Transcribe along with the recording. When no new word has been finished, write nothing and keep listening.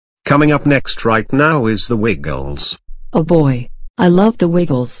Coming up next right now is the Wiggles. Oh boy, I love the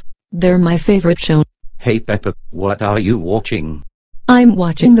Wiggles. They're my favorite show. Hey Peppa, what are you watching? I'm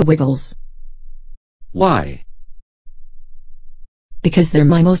watching the Wiggles. Why? Because they're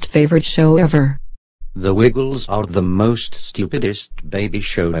my most favorite show ever. The Wiggles are the most stupidest baby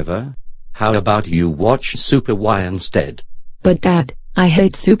show ever. How about you watch Super Y instead? But Dad, I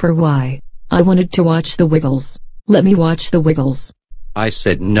hate Super Y. I wanted to watch the Wiggles. Let me watch the Wiggles. I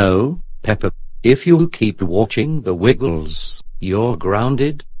said no, Peppa. If you keep watching the Wiggles, you're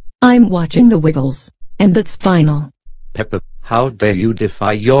grounded. I'm watching the Wiggles, and that's final. Peppa, how dare you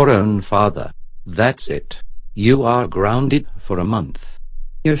defy your own father? That's it. You are grounded for a month.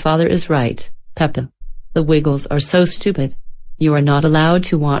 Your father is right, Peppa. The Wiggles are so stupid. You are not allowed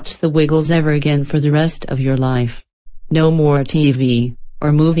to watch the Wiggles ever again for the rest of your life. No more TV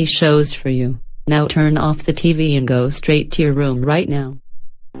or movie shows for you. Now turn off the TV and go straight to your room right now.